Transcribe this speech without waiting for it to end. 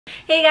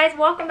Hey guys,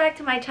 welcome back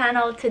to my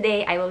channel.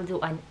 Today I will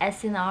do an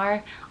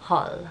SNR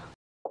haul.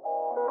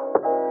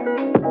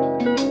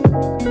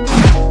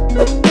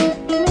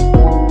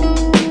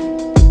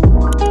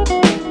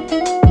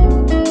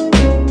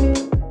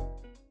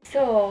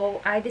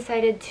 So I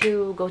decided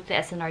to go to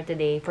SNR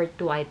today for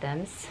 2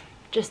 items.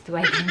 Just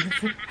 2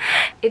 items.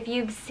 If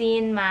you've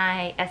seen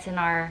my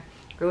SNR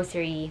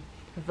grocery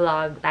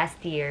vlog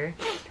last year,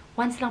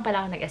 once lang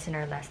pala ako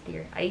nag-SNR last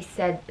year. I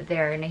said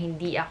there na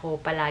hindi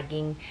ako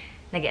palaging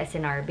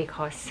nag-SNR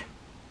because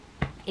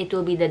it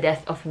will be the death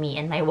of me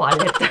and my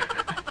wallet.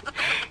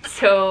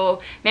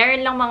 So,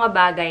 meron lang mga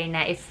bagay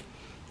na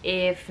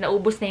if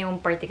naubos na yung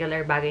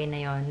particular bagay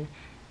na yon,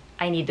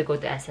 I need to go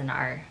to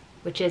SNR.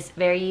 Which is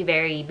very,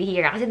 very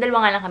bihira. Kasi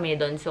dalawa nga lang kami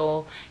doon.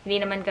 So,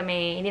 hindi namin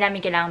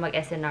kailangan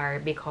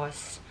mag-SNR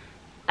because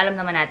alam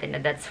naman natin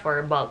na that's for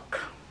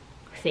bulk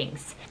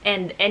things.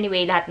 And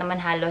anyway, lahat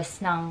naman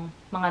halos ng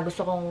mga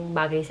gusto kong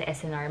bagay sa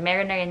SNR,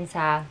 meron na rin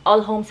sa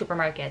All Home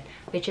Supermarket,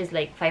 which is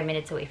like 5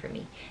 minutes away from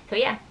me. So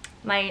yeah,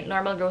 my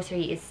normal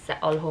grocery is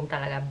sa All Home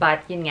talaga.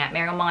 But yun nga,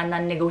 merong mga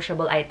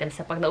non-negotiable items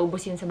na pag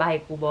naubos yun sa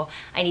bahay kubo,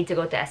 I need to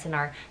go to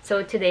SNR.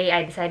 So today,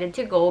 I decided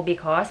to go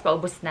because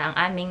paubos na ang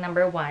aming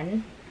number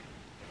 1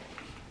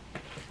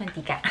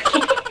 mantika.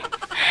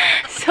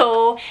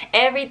 So,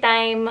 every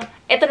time,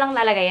 ito lang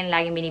talaga yung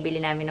laging binibili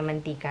namin ng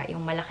mantika.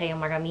 Yung malaki,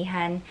 yung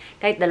maramihan.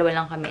 Kahit dalawa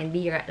lang kami, and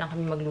bihira lang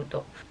kami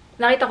magluto.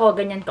 Nakita ko,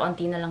 ganyan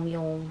kaunti na lang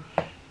yung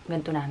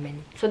ganito namin.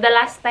 So, the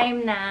last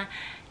time na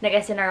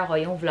nag-SNR ako,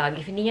 yung vlog,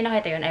 if hindi nyo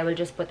nakita yun, I will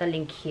just put a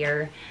link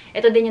here.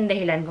 Ito din yung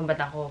dahilan kung ba't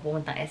ako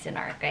pumuntang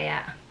SNR.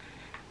 Kaya,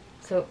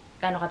 so,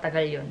 gaano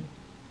katagal yun?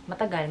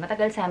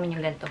 Matagal sa amin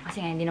yung ganito.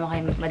 Kasi nga, hindi naman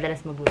kayo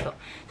madalas magluto.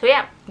 So,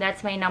 yeah,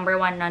 that's my number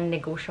 1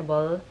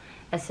 non-negotiable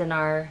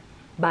SNR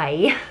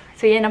buy.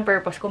 So, yan ang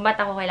purpose kung ba't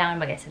ako kailangan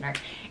mag-SNR.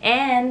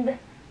 And,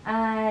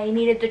 I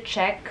needed to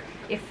check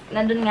if,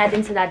 nandun nga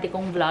din sa dati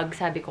kong vlog,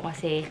 sabi ko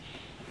kasi,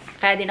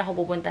 kaya din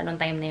ako pupunta nung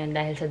time na yun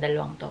dahil sa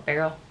dalawang to.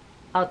 Pero,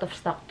 out of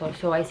stock to.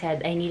 So, I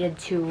said, I needed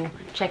to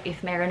check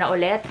if meron na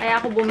ulit.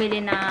 Kaya ako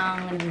bumili ng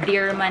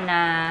Dirma na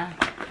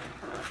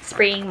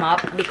spraying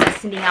mop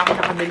because hindi nga ako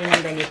nakabili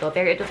ng ganito.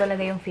 Pero ito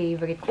talaga yung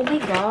favorite. Oh my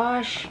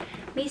gosh!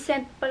 May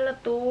scent pala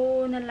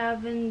to na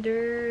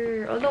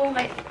lavender. Although,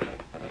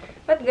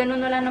 ba't ganun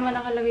wala naman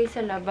nakalagay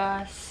sa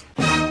labas?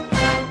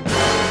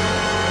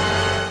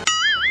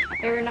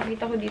 Pero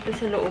nakita ko dito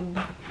sa loob.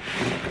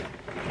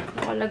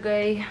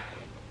 Nakalagay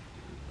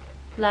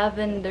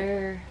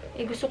lavender.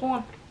 Eh, gusto ko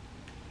nga.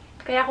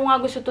 Kaya ako nga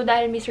gusto to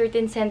dahil may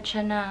certain scent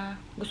siya na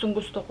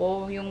gustong-gusto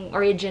ko. Yung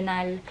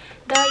original.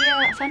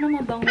 Daya, sana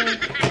mabango.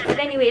 But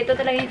anyway, ito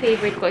talaga yung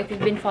favorite ko if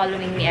you've been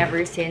following me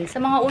ever since.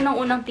 Sa mga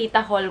unang-unang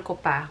tita haul ko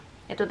pa,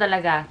 ito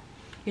talaga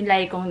yung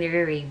lagi kong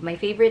nire-rave. My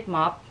favorite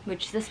mop,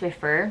 which is the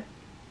Swiffer.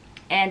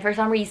 And for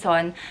some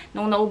reason,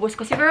 nung naubos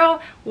ko,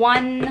 siguro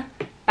 1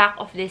 pack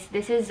of this.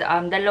 This is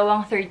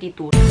dalawang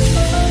 32.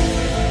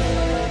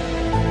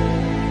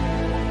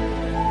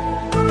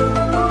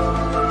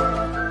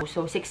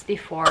 So,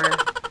 64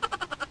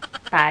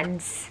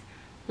 pads.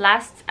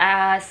 Lasts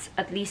as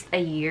at least a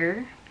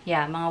year.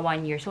 Yeah,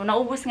 mga 1 year. So,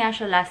 naubos nga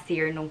siya last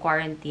year nung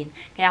quarantine.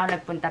 Kaya ako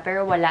nagpunta.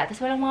 Pero wala.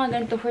 Tapos walang mga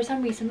ganito. For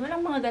some reason,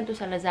 walang mga ganito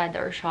sa Lazada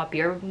or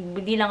Shopee. Or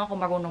hindi lang ako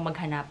marunong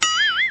maghanap.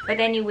 But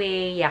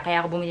anyway, yeah,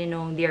 kaya ako bumili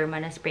nung Dirma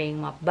na spraying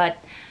mop.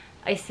 But,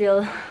 I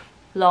still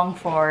long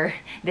for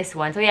this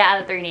one. So, yeah,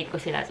 alternate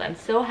ko sila. So, I'm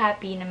so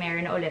happy na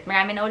meron na ulit.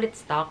 Marami na ulit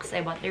stocks.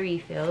 I bought the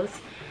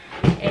refills.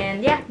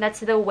 And, yeah,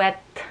 that's the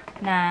wet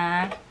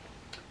na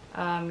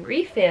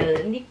refill.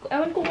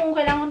 Ewan ko kung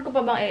kailangan ko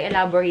pa bang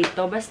i-elaborate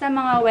to. Basta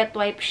mga wet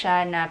wipe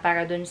siya na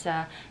para dun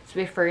sa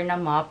Swiffer na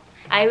mop.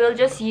 I will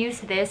just use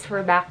this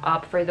for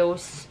backup for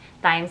those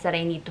times that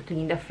I need to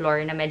clean the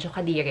floor na medyo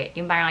kadiri.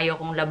 Yung parang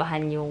ayokong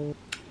labahan yung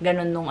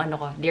ganun nung ano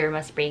ko,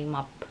 Dirma spraying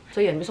mop. So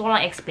yun, gusto ko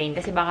lang explain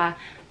kasi baka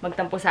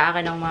magtampo sa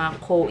akin ng mga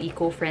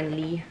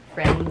eco-friendly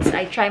friends.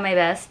 I try my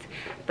best,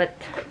 but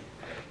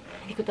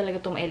hindi ko talaga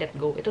ito ma-let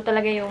go. Ito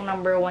talaga yung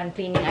number 1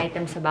 cleaning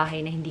item sa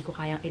bahay na hindi ko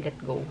kayang i-let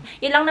go.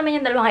 Yun lang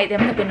naman yung dalawang item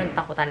na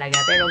pinunta ko talaga.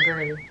 Pero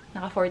girl,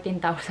 naka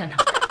 14,000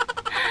 ako.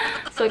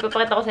 So,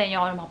 ipapakita ko sa inyo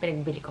kung ano mga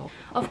pinagbili ko.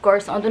 Of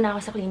course, andun na ako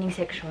sa cleaning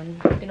section.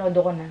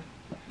 Tinodo ko na.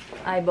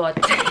 I bought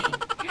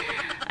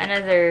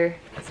another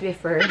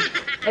Swiffer.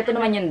 Ito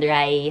naman yung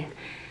dry.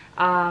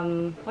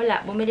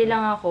 Wala. Bumili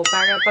lang ako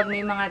para pag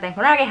may mga time.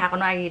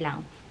 Kunwari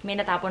lang. May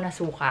natapon na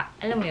suka.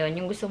 Alam mo yun,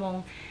 yung gusto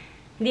mong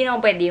hindi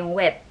naman pwede yung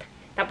wet.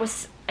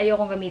 Tapos,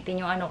 ayokong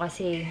gamitin yung ano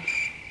kasi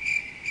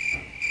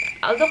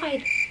although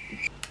kahit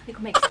hindi ko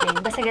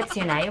ma-explain. Basta gets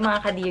yun na. Yung mga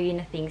kadiri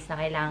na things na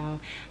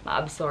kailangang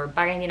ma-absorb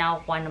para hindi na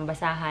ako kuha ng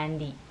basahan.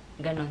 Di,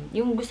 ganun.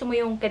 Yung gusto mo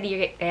yung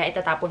kadiri, kaya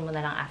itatapon mo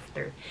na lang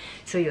after.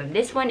 So, yun.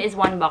 This one is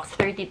 1 box.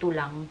 32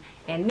 lang.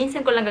 And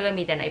minsan ko lang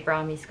gagamitin, I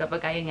promise.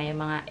 Kapag ayun nga,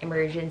 yung mga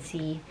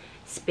emergency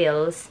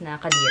spills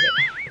na kadiri.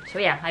 So,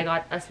 yeah. I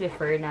got a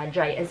Swiffer na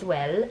dry as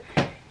well.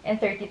 And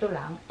 32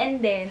 lang.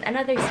 And then,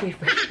 another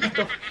Swiffer.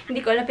 Ito,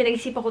 hindi ko alam,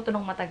 pinag-isipan ko ito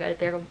nung matagal.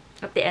 Pero,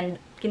 at the end,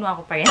 kinuha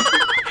ko pa rin.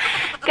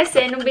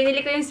 Kasi, nung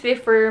binili ko yung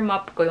Swiffer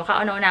mop ko, yung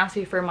kauna-una ang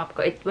Swiffer mop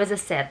ko, it was a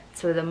set.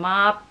 So, the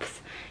mops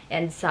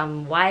and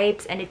some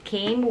wipes, and it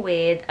came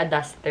with a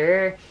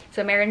duster.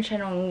 So, meron siya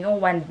yung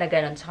wand na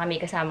ganun. So,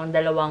 may kasamang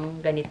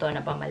dalawang ganito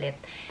na pamalit.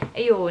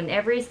 Ayun,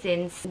 ever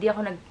since, hindi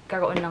ako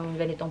nagkaroon ng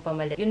ganitong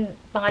pamalit. Yung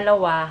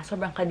pangalawa,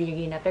 sobrang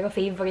kadiri na. Pero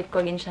favorite ko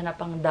rin siya na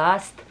pang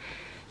dust.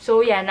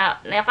 So, yeah,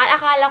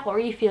 akala ko,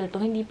 refill to.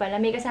 Hindi pala.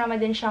 May kasama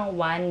din siyang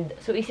wand.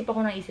 So, isip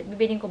ako ng isip,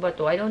 bibilin ko ba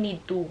to? I don't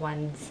need 2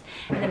 wands.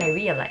 And then I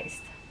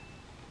realized,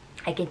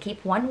 I can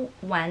keep one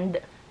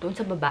wand doon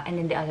sa baba and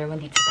then the other one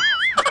dito sa taas.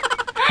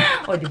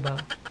 O, diba?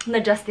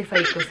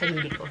 Na-justify ko sa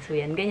hindi ko. So,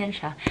 yan. Ganyan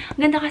siya.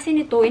 Ang ganda kasi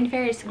nito, in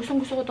fairness,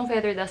 gustong-gusto ko tong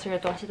feather duster na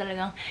to kasi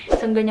talagang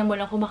isang ganyan mo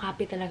lang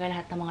kumakapit talaga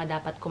lahat ng mga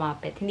dapat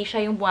kumapit. Hindi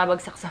siya yung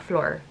bumabagsak sa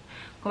floor.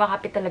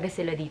 Kumakapit talaga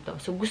sila dito.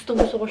 So,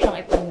 gustong-gusto ko siyang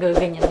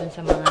ipagaganyan dun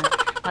sa mga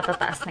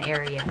matataas na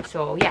area.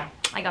 So, yeah.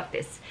 I got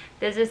this.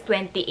 This is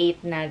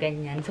 28 na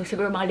ganyan. So,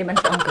 siguro mga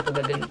 5 taon ko ito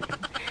gaganyan.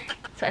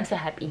 So, I'm so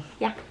happy.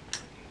 Yeah.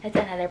 That's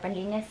another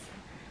panlinis.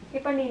 May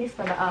panlinis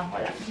pa ba? Ah,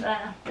 wala.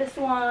 This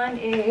one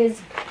is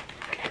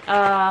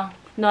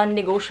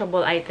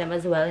non-negotiable item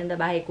as well in the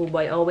bahay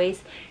kubo. I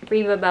always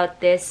rave about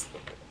this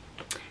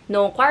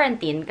no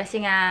quarantine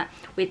kasi nga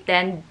we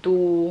tend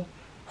to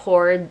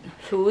hoard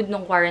food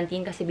nung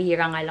quarantine kasi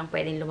bihira nga lang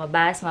pwedeng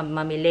lumabas,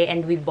 mamili,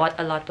 and we bought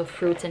a lot of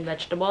fruits and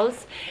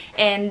vegetables.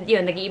 And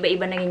yun,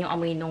 nag-iiba-iba na rin yung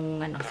amoy nung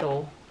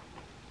so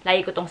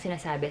lagi ko tong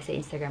sinasabi sa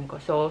Instagram ko.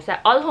 So, sa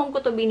All Home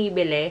ko to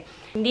binibili.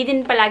 Hindi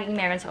din palaging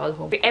meron sa All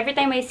Home. Every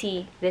time I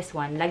see this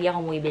one, lagi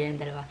akong bumibili ng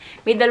dalawa.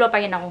 May dalawa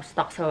pa rin akong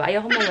stock. So,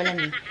 ayoko mawalan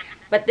eh.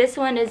 But this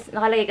one is,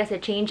 nakalagay kasi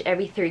change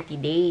every 30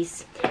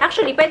 days.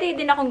 Actually, pwede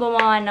din akong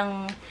gumawa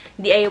ng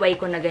DIY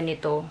ko na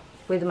ganito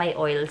with my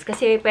oils.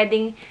 Kasi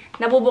pwedeng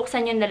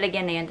nabubuksan yung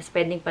nalagyan na yun. Tapos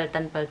pwedeng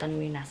paltan-paltan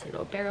mo yung nasa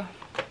loob. Pero,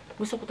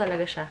 gusto ko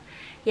talaga siya.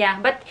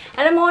 Yeah, but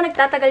alam mo,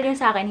 nagtatagal yung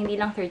sa akin.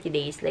 Hindi lang 30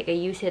 days. Like, I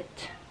use it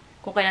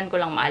kung kailan ko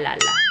lang maalala.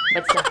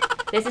 But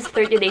this is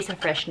 30 days of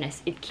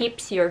freshness. It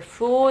keeps your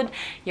food,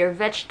 your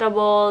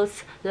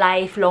vegetables,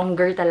 life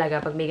longer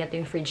talaga pag may ganito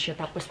yung fridge nyo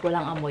tapos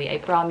walang amoy.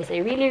 I promise. I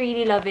really,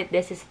 really love it.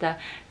 This is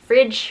the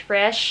Fridge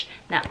Fresh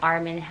na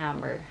Arm &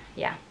 Hammer.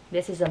 Yeah.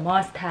 This is a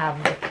must-have.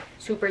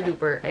 Super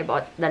duper. I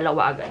bought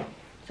dalawa agad.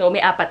 So,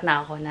 may 4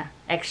 na ako na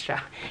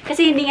extra.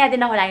 Kasi hindi nga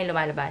din ako laging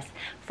lumalabas.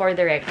 For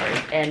the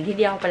record. And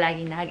hindi ako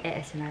palaging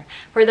nag-SNR.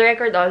 For the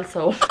record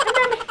also,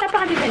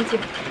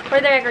 napaka-defensive. For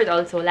the record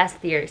also,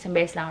 last year, isang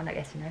beses lang ako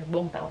nag-SNR.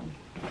 Buong taon.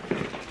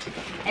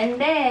 And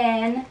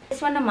then,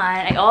 this one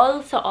naman, I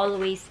also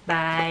always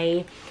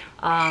buy,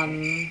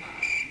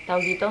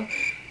 tawag dito,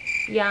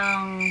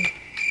 yung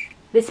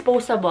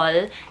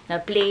disposable na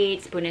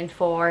plates, spoon and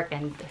fork,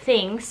 and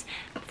things.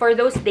 For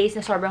those days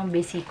na sobrang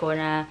busy ko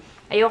na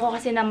ayoko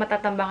kasi na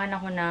matatambakan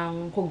ako ng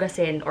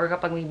hugasin or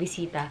kapag may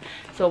bisita.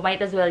 So,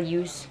 might as well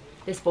use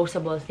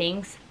disposable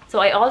things. So,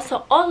 I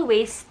also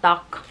always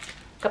stock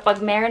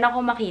kapag meron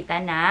ako makita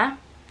na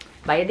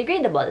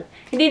biodegradable.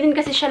 Hindi din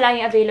kasi siya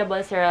laging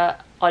available sa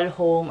All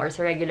Home or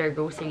sa regular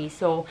groceries.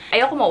 So,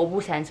 ayoko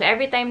maubusan. So,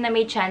 every time na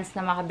may chance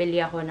na makabili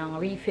ako ng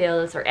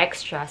refills or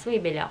extras, so,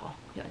 bibili ako.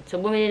 Yun.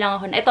 So, bumili lang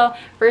ako. Ito,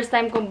 first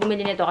time kong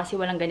bumili nito kasi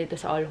walang ganito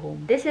sa All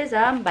Home. This is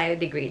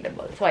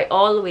biodegradable. So, I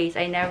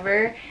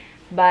never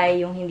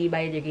buy yung hindi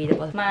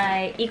biodegradable.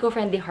 My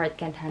eco-friendly heart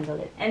can't handle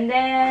it. And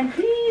then,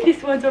 this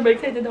one, sobrang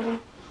excited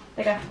ako.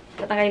 Teka,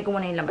 tatanggalin ko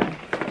muna yung laman.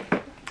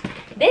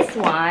 This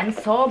one,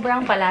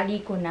 sobrang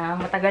palagi ko na,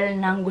 matagal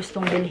nang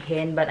gustong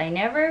bilhin, but I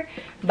never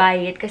buy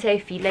it kasi I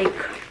feel like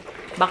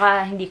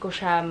baka hindi ko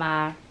siya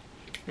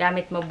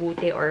gamit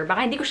mabuti or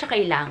baka hindi ko siya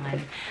kailangan.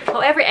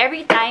 However,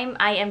 every time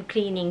I am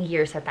cleaning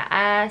here sa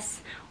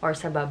taas or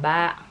sa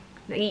baba,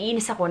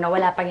 naiinis ako na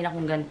wala pa rin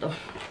akong ganito.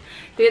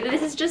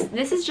 This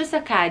is just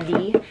a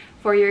caddy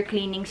for your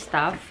cleaning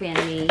stuff. Yan,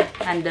 may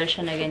handle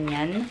siya na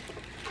ganyan.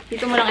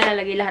 Dito mo lang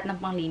ilalagay lahat ng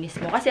panglinis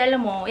mo. Kasi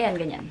alam mo, yan,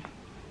 ganyan.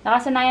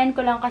 Nakasanayan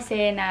ko lang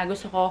kasi na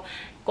gusto ko,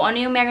 kung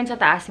ano yung meron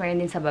sa taas, meron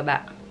din sa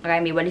baba.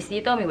 Kaya may walis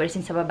dito, may walis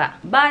din sa baba.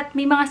 But,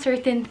 may mga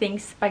certain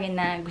things pa rin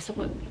na gusto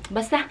ko,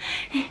 basta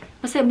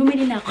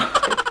bumili na ako.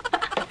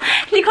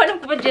 Hindi ko alam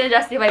kung ba't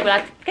justify ko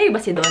lahat. Kayo ba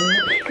si Don?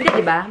 Hindi,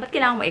 diba? Ba't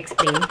kailangan mo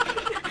explain?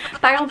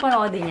 Para kung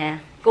panoodin niya,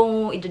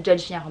 kung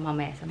i-judge niya ako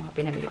mamaya sa mga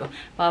pinamili ko,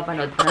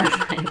 papanood ko na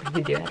sa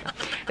video na to.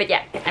 But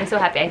yeah, I'm so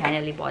happy I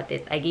finally bought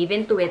it. I gave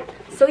into it.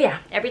 So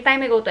yeah, every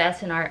time I go to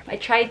SNR, I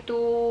try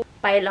to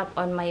pile up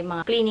on my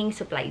mga cleaning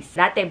supplies.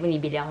 Dati,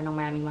 binibili ako ng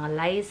maraming mga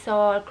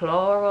Lysol,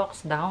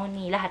 Clorox,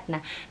 Downy, lahat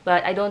na.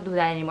 But I don't do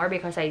that anymore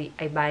because I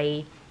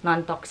buy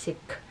non-toxic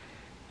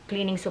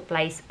cleaning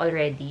supplies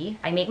already.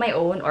 I make my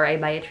own or I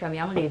buy it from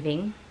Young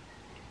Living.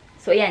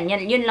 So, yun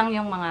lang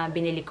yung mga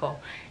binili ko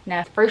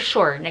na for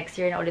sure,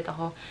 next year na ulit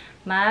ako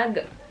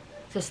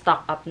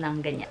stock up ng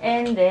ganyan.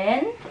 And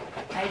then,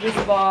 I just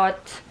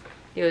bought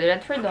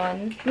deodorant for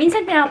Don.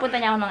 Minsan pinapunta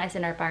niya ako ng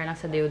SNR para lang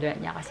sa deodorant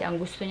niya kasi ang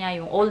gusto niya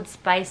yung Old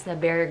Spice na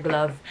Bear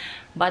Glove.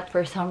 But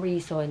for some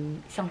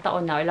reason, isang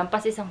taon na, or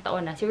lampas isang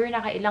taon na, siguro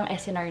nakailang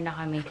SNR na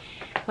kami.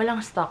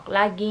 Walang stock.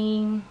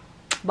 Laging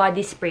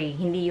body spray.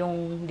 Hindi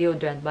yung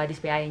deodorant. Body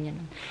spray. Ayaw niya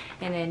nun.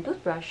 And then,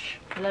 toothbrush.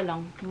 Wala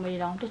lang. Bumili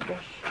lang akong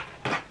toothbrush.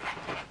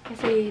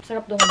 Kasi,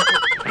 sarap dumungkot.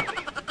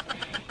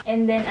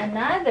 And then,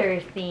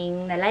 another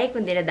thing na like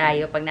kung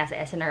dinadayo pag nasa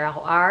SNR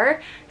ako are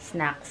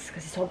snacks.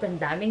 Kasi sobrang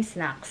daming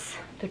snacks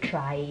to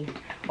try.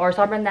 Or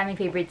sobrang daming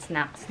favorite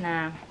snacks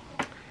na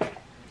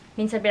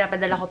minsan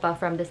pinapadala ko pa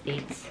from the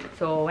States.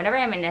 So, whenever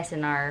I'm in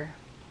SNR,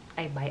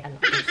 I buy a lot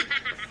of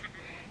snacks.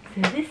 So,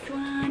 this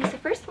one is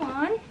the first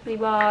one. We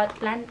bought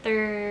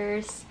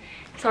planters.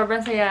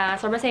 Sobrang saya.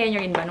 Sobrang saya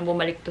nyo rin ba nung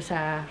bumalik to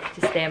sa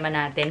sistema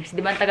natin? Kasi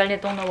di ba ang tagal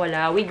nitong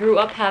nawala? We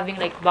grew up having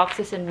like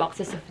boxes and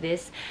boxes of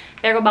this.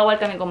 Pero bawal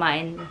kami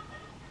kumain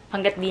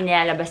hanggat di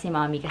nilalabas ni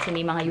Mommy kasi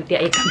may mga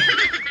UTI kami.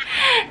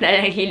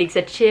 Dahil nahilig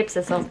sa chips,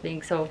 sa soft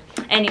drinks. So,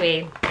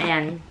 anyway,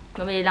 ayan.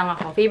 Bumili lang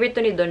ako. Favorite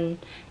to ni Don.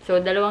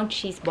 So, 2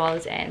 cheese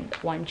balls and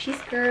 1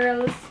 cheese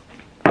curls.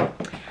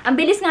 Ang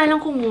bilis nga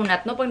lang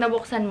kumunat, no? Pag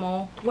nabuksan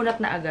mo,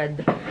 kunat na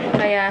agad.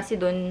 Kaya si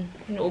Don,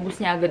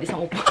 inuubos niya agad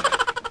isang upo.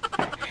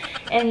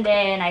 And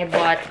then, I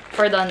bought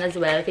for Don as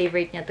well.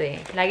 Favorite niya to eh.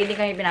 Lagi din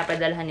kami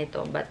pinapadalhan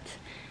nito. But,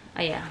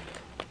 ayan.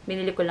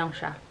 Binili ko lang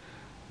siya.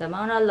 The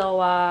Mauna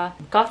Loa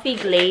Coffee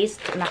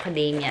Glazed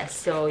Macadamias.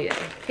 So, yun.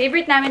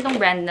 Favorite namin tong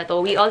brand na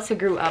to. We also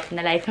grew up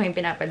na like kami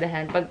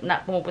pinapadalhan pag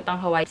pumuputang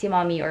Hawaii si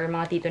Mommy or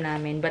mga tito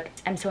namin. But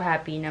I'm so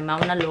happy na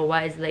Mauna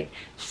Loa is like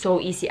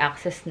so easy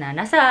access na.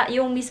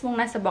 Yung mismong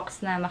nasa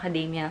box na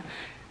macadamia,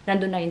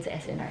 nandun na yun sa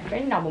SNR. Pero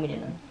hindi na ako bumili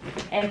nun.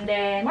 And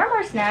then,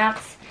 more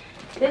snacks.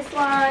 This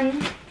one,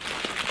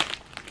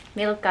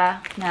 Milka,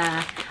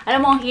 na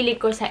alam mo ang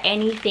hilig ko sa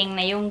anything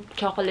na yung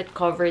chocolate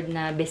covered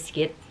na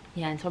biscuit.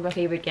 Yan, sobrang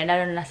favorite yan.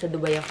 Lalo na nasa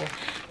Dubai ako.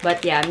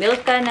 But yeah,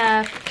 Milka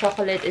na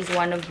chocolate is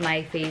one of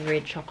my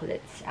favorite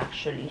chocolates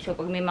actually. So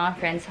pag may mga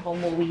friends ako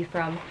umuwi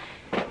from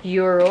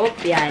Europe,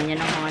 yan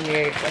ang mga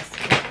nire-request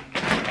ko.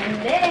 And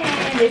then,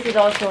 this is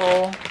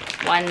also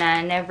one na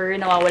never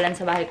nawawalan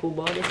sa bahay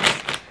kubo. This is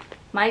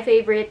my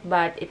favorite,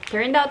 but it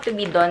turned out to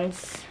be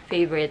Don's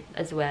favorite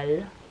as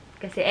well.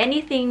 Kasi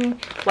anything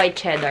white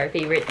cheddar,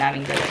 favorite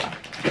naming dalawa.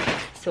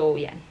 So,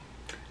 yan.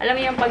 Alam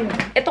mo yung pag...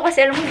 Ito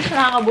kasi, alam mo, hindi siya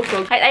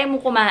nakakabusog. Kahit ayaw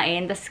mo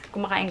kumain, tapos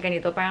kumakain ka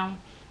nito, parang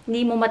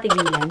hindi mo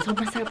matigilan.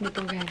 Sobrang sarap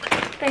nito, guys.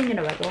 Try nyo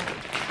na ba ito?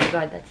 Oh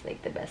God, that's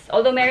like the best.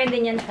 Although, meron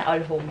din yan sa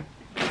All Home.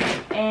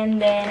 And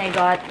then, I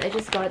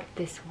just got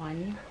this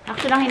one.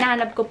 Actually, lang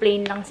hinahanap ko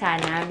plain lang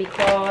sana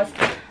because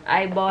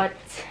I bought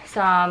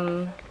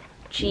some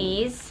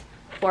cheese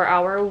for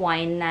our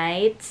wine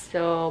night.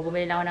 So,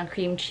 bumili lang ako ng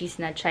cream cheese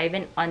na chive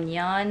and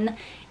onion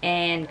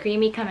and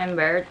creamy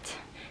camembert.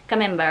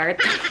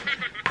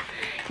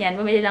 Yan,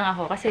 bumili lang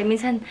ako. Kasi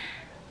minsan,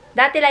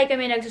 dati like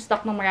kami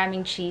nagsustock ng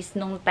maraming cheese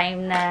nung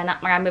time na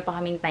marami pa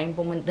kaming time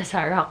pumunta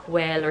sa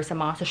Rockwell or sa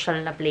mga social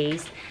na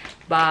place.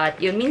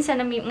 But, yun, minsan,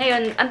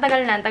 ngayon, ang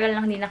tagal na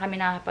hindi na kami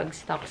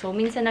nakakapag-stock. So,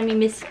 minsan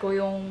nami-miss ko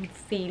yung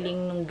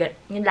feeling,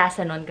 yung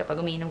lasa nun kapag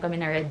umiinom kami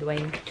ng red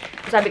wine.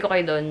 So, sabi ko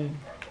kayo doon,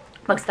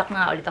 mag-stock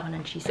nga ulit ako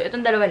ng cheese. So,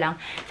 itong dalawa lang.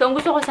 So, ang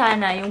gusto ko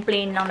sana, yung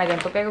plain lang na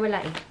ganito, pero wala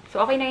eh.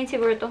 So, okay na yun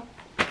siguro to.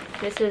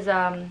 This is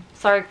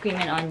sour cream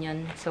and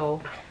onion.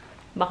 So,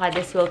 baka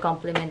this will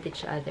complement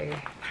each other.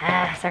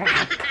 Ah,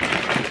 sarap.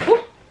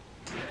 Woo!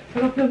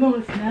 Sarap na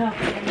mga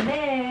snacks. And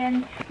then,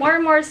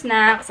 more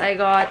snacks. I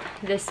got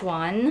this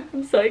one.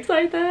 I'm so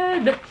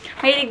excited!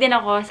 Mahilig din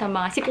ako sa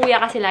mga... Si Kuya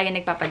kasi lagi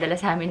nagpapadala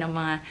sa amin ng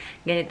mga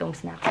ganitong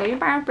snacks. So, yung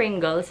parang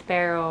Pringles,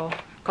 pero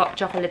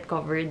chocolate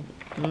covered.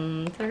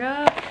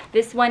 Sarap.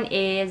 This one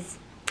is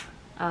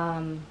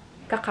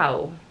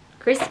cacao.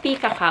 Crispy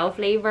cacao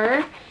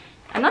flavor.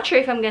 I'm not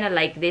sure if I'm gonna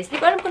like this. Di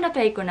ko alam kung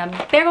na-try ko na.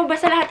 Pero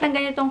basta lahat ng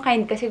ganitong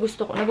kind kasi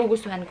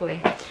nagugustuhan ko eh.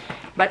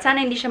 But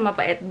sana hindi siya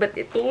mapait. But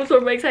ito,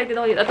 super excited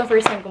ako dito. Ito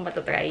first time kong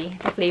matatry.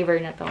 Yung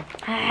flavor na to.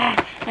 Ah,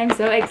 I'm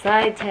so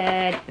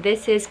excited.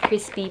 This is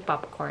crispy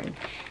popcorn.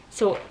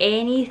 So,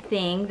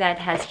 anything that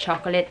has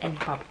chocolate and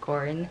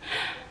popcorn,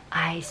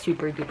 I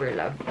super duper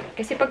love.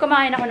 Kasi pag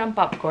kumain ako ng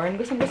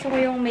popcorn, gusto ko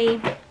yung may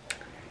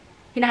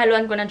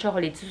hinahaluan ko ng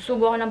chocolate.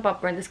 Susubo ako ng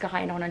popcorn, tapos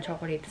kakain ako ng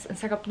chocolate. Tapos ang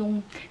sarap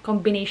nung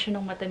combination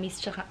ng matamis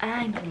tsaka,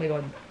 oh my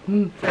God.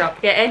 Sarap.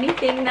 Kaya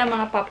anything na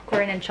mga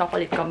popcorn and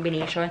chocolate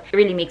combination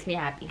really makes me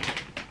happy.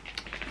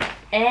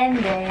 And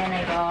then,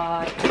 I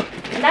got,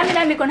 ang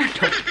dami-dami ko na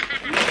to.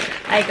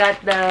 I got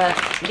the,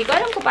 hindi ko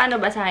alam kung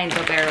paano basahin to,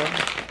 pero,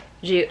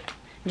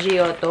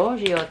 Giotto,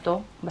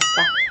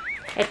 basta.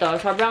 Ito,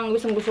 sobrang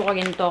gustong-gusto ko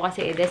ganito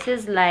kasi this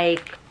is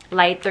like,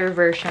 lighter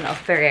version of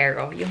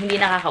Ferrero. Yung hindi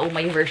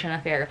nakakaumay version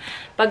ng Ferrero.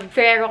 Pag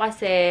Ferrero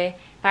kasi,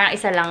 parang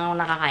isa lang ang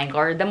nakakain ko.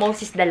 Or the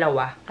most is 2.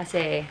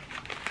 Kasi,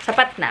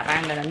 sapat na.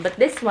 Parang ganun. But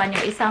this one,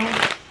 yung isang...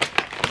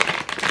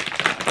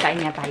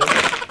 Kain nga tayo.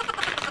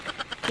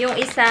 Yung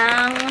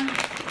isang...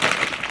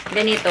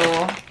 Ganito.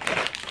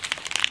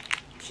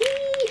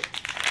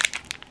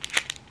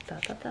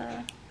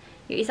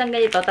 Yung isang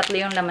ganito, 3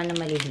 yung laman na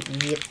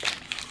maliliit.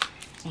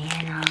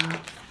 Ayan o.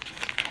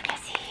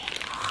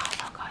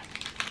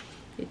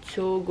 It's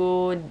so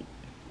good.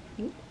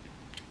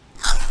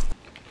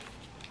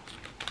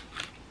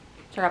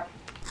 Sarap.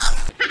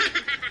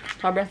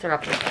 Sobrang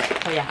sarap.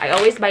 So yeah, I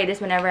always buy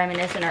this whenever I'm in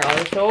SNR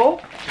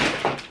also.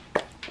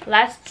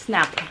 Last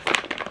snack.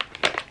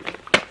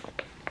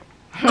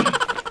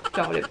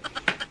 Chocolate.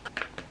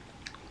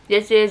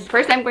 This is,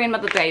 first time ko rin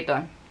matutry ito.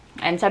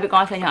 And sabi ko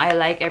nga sa inyo, I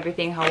like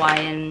everything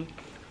Hawaiian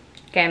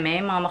keme,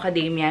 mga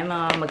macadamia,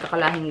 mga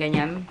magkakalahing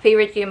ganyan.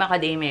 Favorite ko yung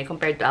macadamia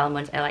compared to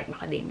almonds. I like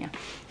macadamia.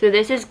 So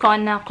this is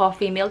Kona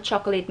Coffee Milk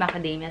Chocolate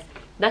Macadamias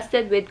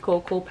dusted with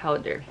cocoa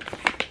powder.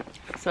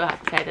 So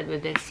excited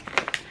with this.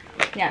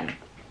 Yan.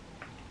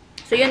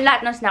 So yun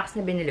lahat ng snacks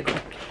na binili ko.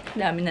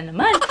 Dami na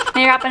naman.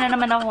 Nahirapan na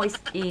naman ako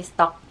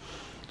i-stock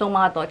itong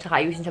mga to,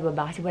 tsaka ayusin sa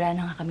baba kasi wala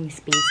na nga kaming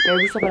space. Pero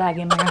gusto ko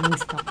lagi maraming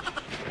stock.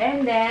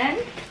 And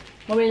then,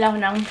 mabili lang ako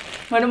ng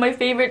one of my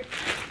favorite.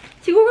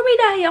 Siguro may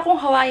dahi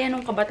akong Hawaiian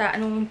nung kabataan,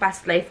 nung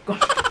past life ko.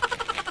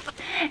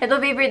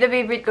 Ito,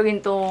 favorite ko rin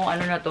itong,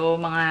 ano na to,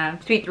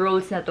 mga sweet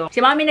rolls na to. Si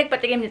Mami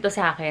nagpatikim nito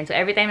sa akin. So,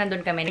 every time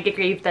nandun kami,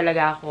 nagkikrave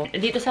talaga ako.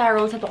 Dito sa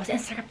rolls na to, kasi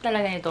ang sarap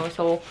talaga nito.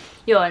 So,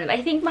 yun.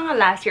 I think mga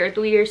last year or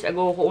 2 years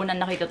ago, ko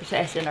unang nakita to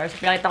sa SNR. So,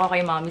 pinakita ko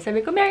kay Mami.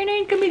 Sabi ko, meron na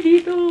rin kami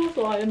dito.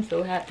 So, I'm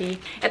so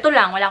happy. Ito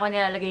lang, wala ko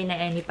nilalagay na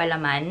any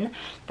palaman.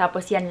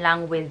 Tapos, yan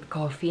lang with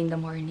coffee in the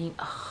morning.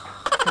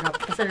 Sarap.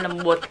 Kasi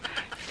lambot.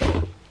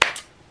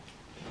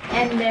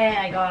 And then,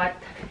 I got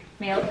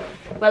milk.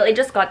 Well, I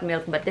just got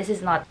milk, but this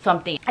is not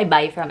something I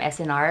buy from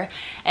SNR.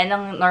 And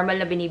ang normal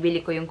na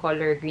binibili ko yung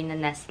color green na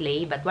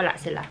Nestle, but wala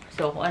sila.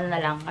 So, kung ano na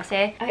lang.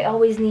 Kasi, I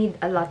always need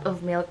a lot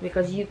of milk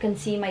because you can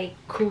see my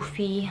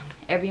coffee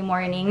every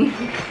morning.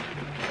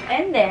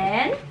 And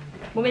then,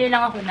 bumili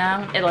lang ako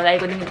ng, ito, dahil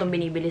ko din itong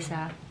binibili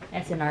sa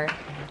SNR.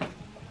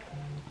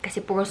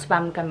 Kasi puro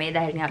spam kami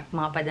dahil nga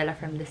mga padala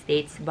from the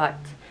States.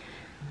 But,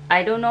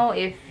 I don't know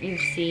if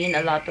you've seen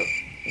a lot of,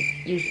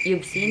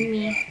 you've seen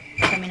me.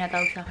 Kami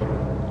natawag sa akin.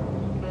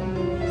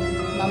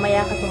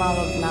 Mamaya ka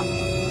tumawag na.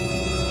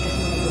 Kasi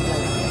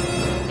magugala.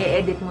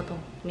 I-edit mo to.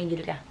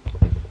 Migil ka.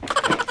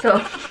 So,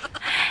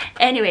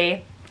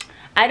 anyway.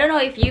 I don't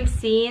know if you've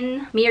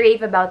seen me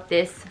rave about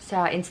this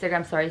sa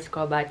Instagram stories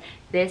ko, but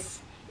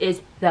this is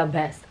the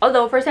best.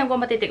 Although, first time ko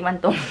matitikman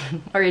tong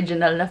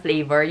original na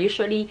flavor.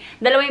 Usually,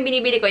 dalawa yung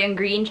binibili ko. Yung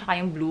green tsaka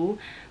yung blue.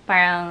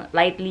 Parang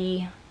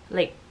lightly,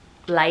 like,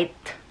 light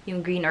yung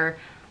green or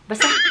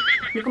basta,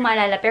 hindi ko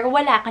maalala. Pero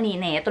wala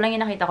kanina eh. Ito lang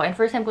yung nakita ko. And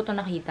first time ko ito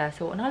nakita.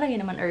 So, nakalagay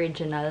naman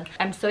original.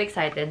 I'm so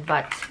excited.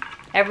 But,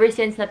 ever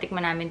since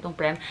natikman namin itong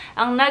Prem,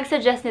 ang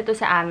nag-suggest nito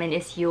sa amin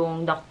is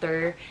yung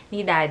doctor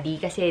ni Daddy.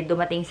 Kasi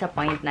dumating sa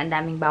point na ang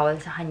daming bawal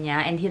sa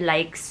kanya. And he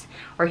likes,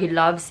 or he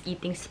loves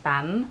eating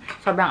spam.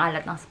 Sobrang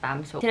alat ng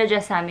spam. So,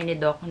 sinuggest sa amin ni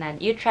Doc na,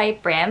 you try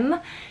Prem.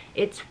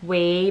 It's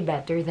way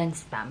better than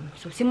spam.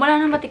 So, simula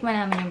na matikman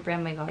namin yung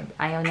Prem. My God,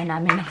 ayaw na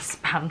namin ng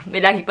spam. May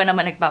lagi pa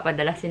naman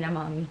nagpapadala sina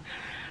Mami.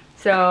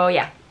 So,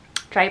 yeah.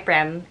 Try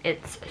Prem.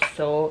 It's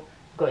so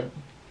good.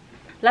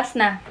 Last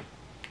na.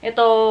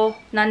 Ito,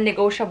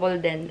 non-negotiable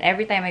din.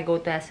 Every time I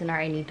go to SNR,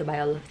 I need to buy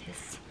all of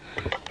this.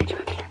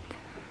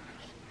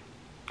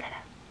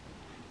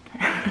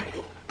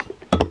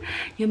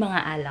 Yung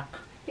mga alak.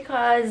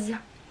 Because,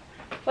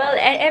 well,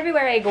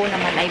 everywhere I go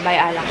naman, I buy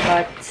alak.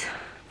 But,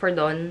 for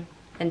Don,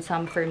 and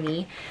some for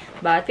me.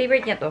 But,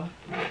 favorite niya to.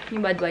 Yung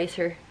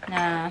Budweiser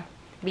na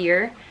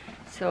beer.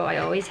 So,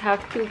 I always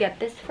have to get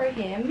this for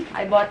him.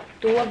 I bought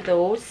 2 of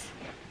those.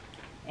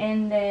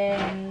 And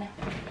then,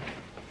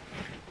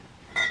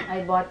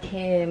 I bought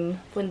him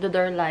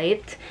Fundador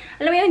Light.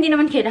 Alam mo yun, hindi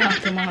naman kailangan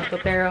ito mga to.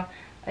 Pero,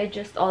 I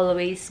just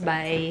always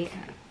buy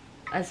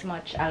as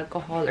much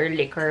alcohol or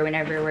liquor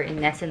whenever we're in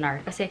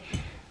SNR. Kasi,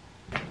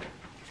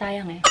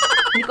 sayang eh.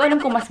 Hindi ko alam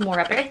kung mas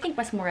mura. Pero I think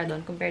mas mura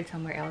doon compared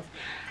somewhere else.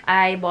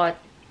 I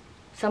bought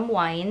some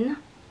wine.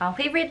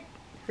 Favorite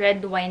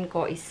red wine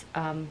ko is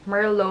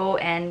Merlot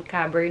and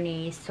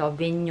Cabernet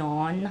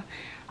Sauvignon.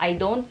 I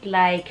don't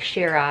like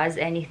Shiraz,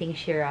 anything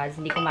Shiraz.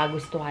 Hindi ko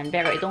magustuhan.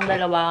 Pero itong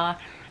dalawa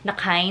na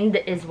kind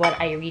is what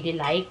I really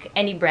like.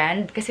 Any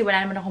brand. Kasi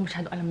wala naman ako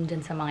masyado alam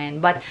dyan sa mga yan.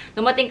 But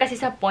dumating kasi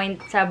sa point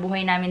sa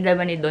buhay namin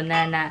dalawa ni Don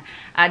na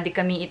adik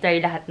kami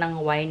itry lahat ng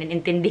wine and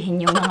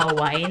intindihin yung mga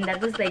wine. That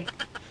was like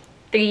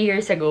 3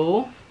 years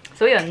ago.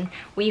 So yun,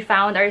 we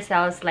found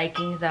ourselves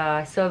liking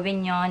the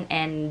Sauvignon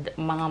and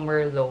mga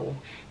Merlot.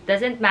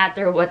 Doesn't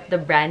matter what the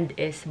brand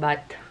is,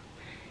 but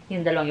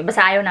yung dalawang yun.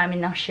 Basta ayaw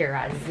namin ng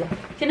Shiraz.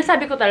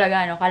 Sinasabi ko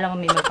talaga, ano, kala mo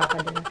may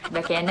magpapadala.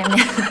 Baka yan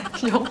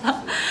joke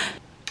lang.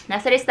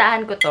 Nasa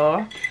listahan ko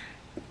to,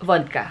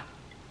 vodka.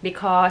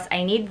 Because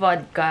I need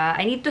vodka.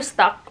 I need to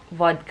stock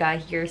vodka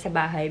here sa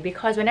bahay.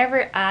 Because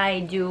whenever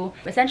I do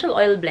essential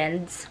oil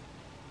blends,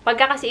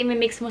 pagka kasi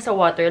imimix mo sa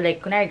water,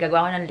 like, kunwari,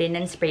 gagawa ko ng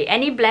linen spray,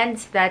 any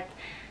blends that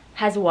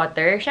has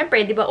water,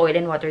 syempre, di ba oil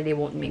and water, they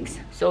won't mix.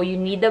 So, you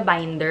need a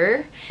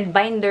binder. And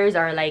binders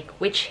are like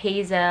witch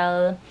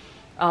hazel,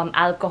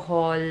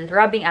 alcohol,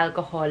 rubbing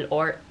alcohol,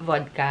 or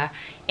vodka.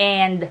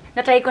 And,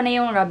 natry ko na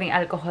yung rubbing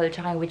alcohol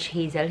tsaka yung witch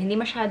hazel. Hindi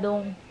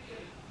masyadong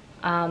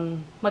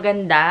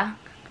maganda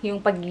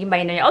yung pagiging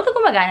binder niya. Although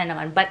gumagana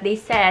naman. But they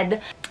said,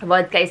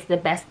 vodka is the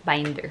best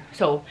binder.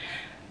 So,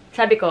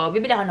 sabi ko,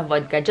 bibili ako ng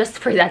vodka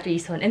just for that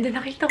reason. And then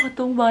nakita ko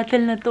tong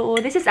bottle na to. Oh,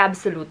 this is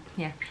Absolute.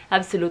 Yeah,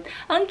 Absolute.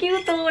 Ang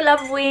cute to.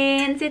 Love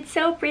wins. It's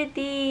so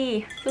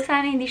pretty. So,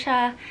 sana hindi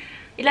siya...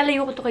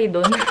 Ilalayo ko to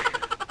kayo doon.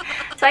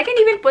 So, I can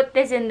even put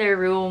this in the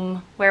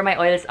room where my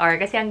oils are.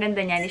 Kasi ang ganda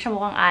niya. Hindi siya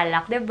mukhang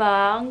alak.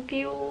 Diba? Ang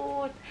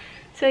cute.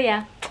 So,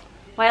 yeah.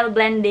 While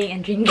blending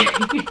and drinking.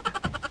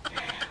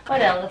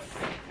 What else?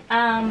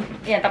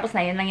 Yeah, tapos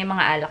na. Yun lang yung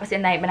mga alak. Kasi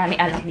maraming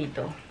alak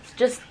dito. It's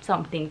just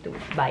something to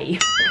buy.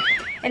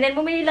 And then,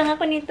 bumili lang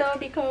ako nito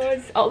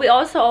because we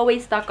also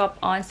always stock up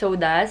on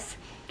sodas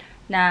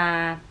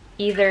na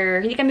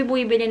either, hindi kami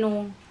bumibili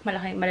nung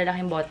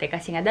malalaking bote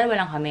kasi nga dalawa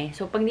lang kami.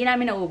 So, pag di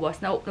namin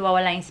naubos,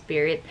 nawawala yung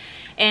spirit.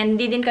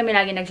 And di din kami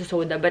lagi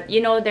nagsusoda. But,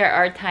 you know, there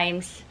are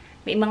times,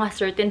 may mga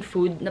certain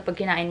food na pag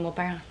kinain mo,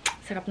 parang,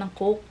 sarap ng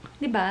Coke.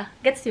 Diba?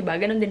 Gets diba?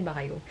 Ganon din ba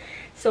kayo?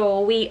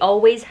 So, we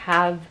always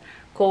have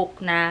Coke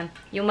na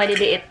yung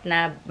maliliit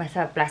na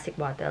sa plastic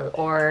bottle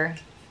or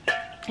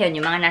yun,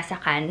 yung mga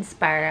nasa cans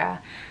para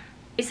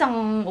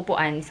isang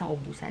upuan, isang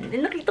ubusan.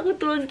 Then, nakita ko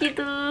tulad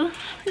dito.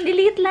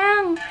 Delete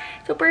lang.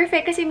 So,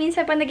 perfect. Kasi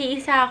minsan pa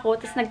nag-iisa ako,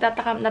 tapos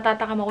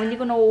natatakam ako, hindi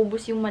ko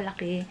nauubos yung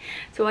malaki.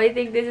 So, I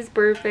think this is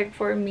perfect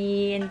for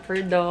me and for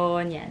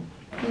Don. Yan.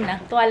 Yun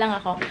na. Tuwa lang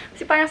ako.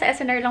 Kasi parang sa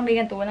SNR lang may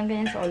ganito. Walang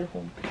ganyan sa all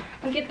home.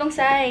 Ang cute tong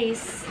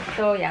size.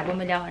 So, yeah.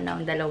 Bumili ako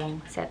ng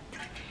 2 set.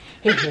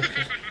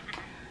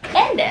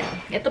 And then,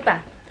 ito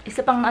pa.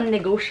 Isa pang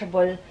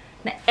non-negotiable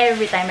na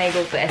every time I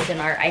go to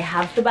SNR, I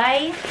have to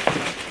buy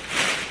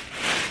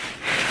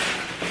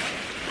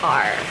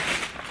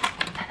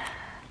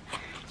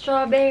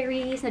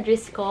strawberries na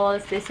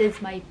Driscolls. This is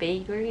my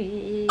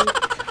favorite.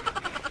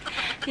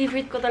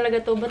 Favorite ko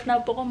talaga to. Ba't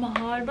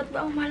napakamahal? Ba't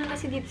ba ang mahal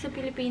kasi dito sa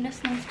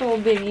Pilipinas ng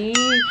strawberry?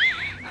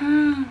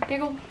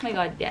 Pero, oh my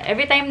god, yeah.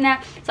 Every time na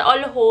sa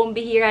all home,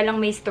 bihira lang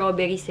may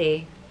strawberries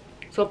eh.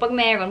 So, pag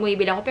meron,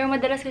 bumibili ako. Pero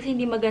madalas kasi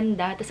hindi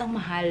maganda. Tapos ang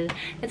mahal.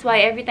 That's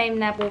why every time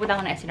na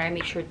pupunta ako ng SNR, I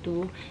make sure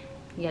to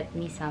get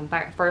me some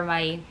for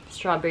my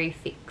strawberry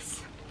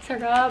fix.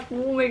 Sarap.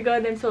 Oh my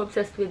god, I'm so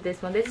obsessed with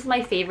this one. This is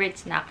my favorite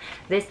snack.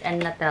 This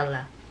and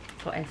Nutella.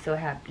 So, I'm so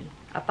happy.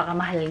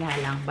 Apakamahal nga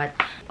lang. But,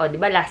 oh,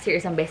 diba last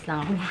year, isang beses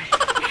lang ako.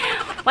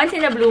 Once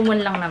in a blue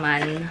moon lang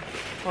naman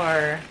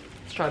for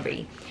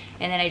strawberry.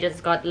 And then I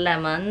just got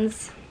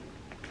lemons.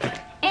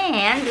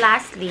 And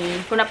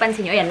lastly, kung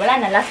napansin nyo, ayan,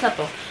 wala na. Last na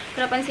to.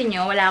 Kung napansin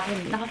nyo, wala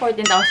akong, naka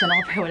 14,000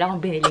 ako, pero wala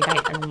akong binili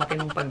kahit anong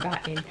matinong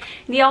pagkain.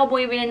 Hindi ako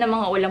bumibili ng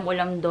mga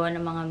ulam-ulam doon,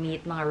 ng mga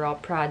meat, mga raw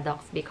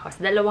products, because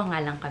dalawa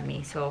nga lang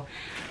kami. So,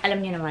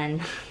 alam nyo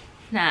naman,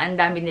 na ang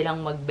dami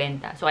nilang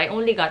magbenta. So, I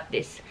only got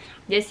this.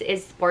 This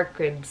is pork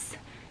ribs,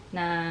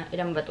 na,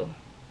 ilan ba to?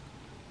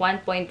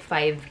 1.5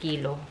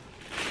 kilo.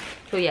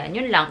 So, yan,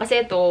 yun lang.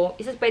 Kasi ito,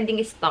 isa pwedeng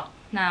i-stock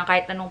na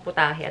kahit anong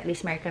putahe, at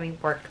least meron kaming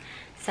pork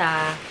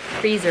sa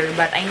freezer.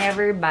 But, I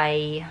never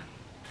buy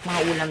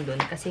mga ulam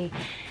dun kasi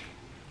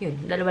yun,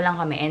 dalawa lang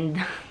kami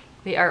and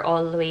we are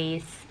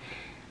always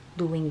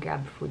doing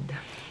grab food.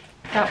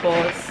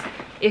 Tapos,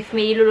 if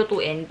may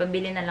lulutuin,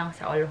 pabili na lang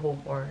sa all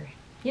home or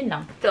yun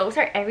lang. So, those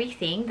are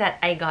everything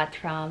that I got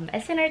from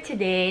SNR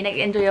today.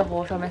 Nag-enjoy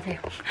ako. Sobrang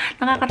sayo.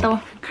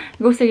 Nakakatawa.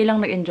 Grocery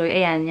lang nag-enjoy.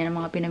 Ayan, yan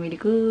ang mga pinamili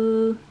ko.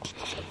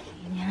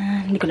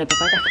 Ayan. Hindi ko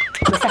nagpapata.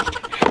 Basta,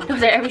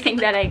 those are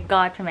everything that I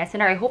got from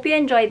SNR. I hope you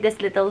enjoyed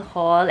this little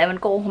haul. Ewan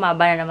ko kung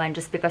humaba na naman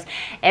just because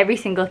every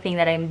single thing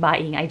that I'm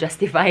buying, I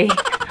justify.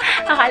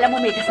 Akala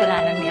mo may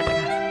kasalanan, may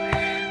atraso.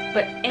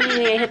 But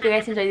anyway, I hope you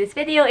guys enjoyed this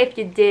video. If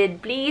you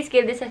did, please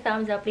give this a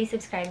thumbs up. Please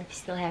subscribe if you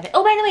still haven't.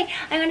 Oh, by the way,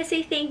 I want to say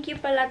thank you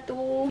pala to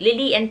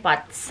Lily and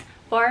Potts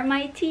for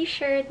my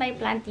t-shirt, my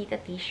Plantita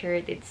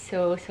t-shirt. It's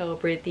so, so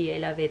pretty. I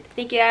love it.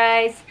 Thank you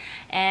guys.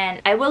 And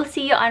I will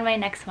see you on my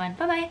next one.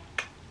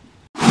 Bye-bye.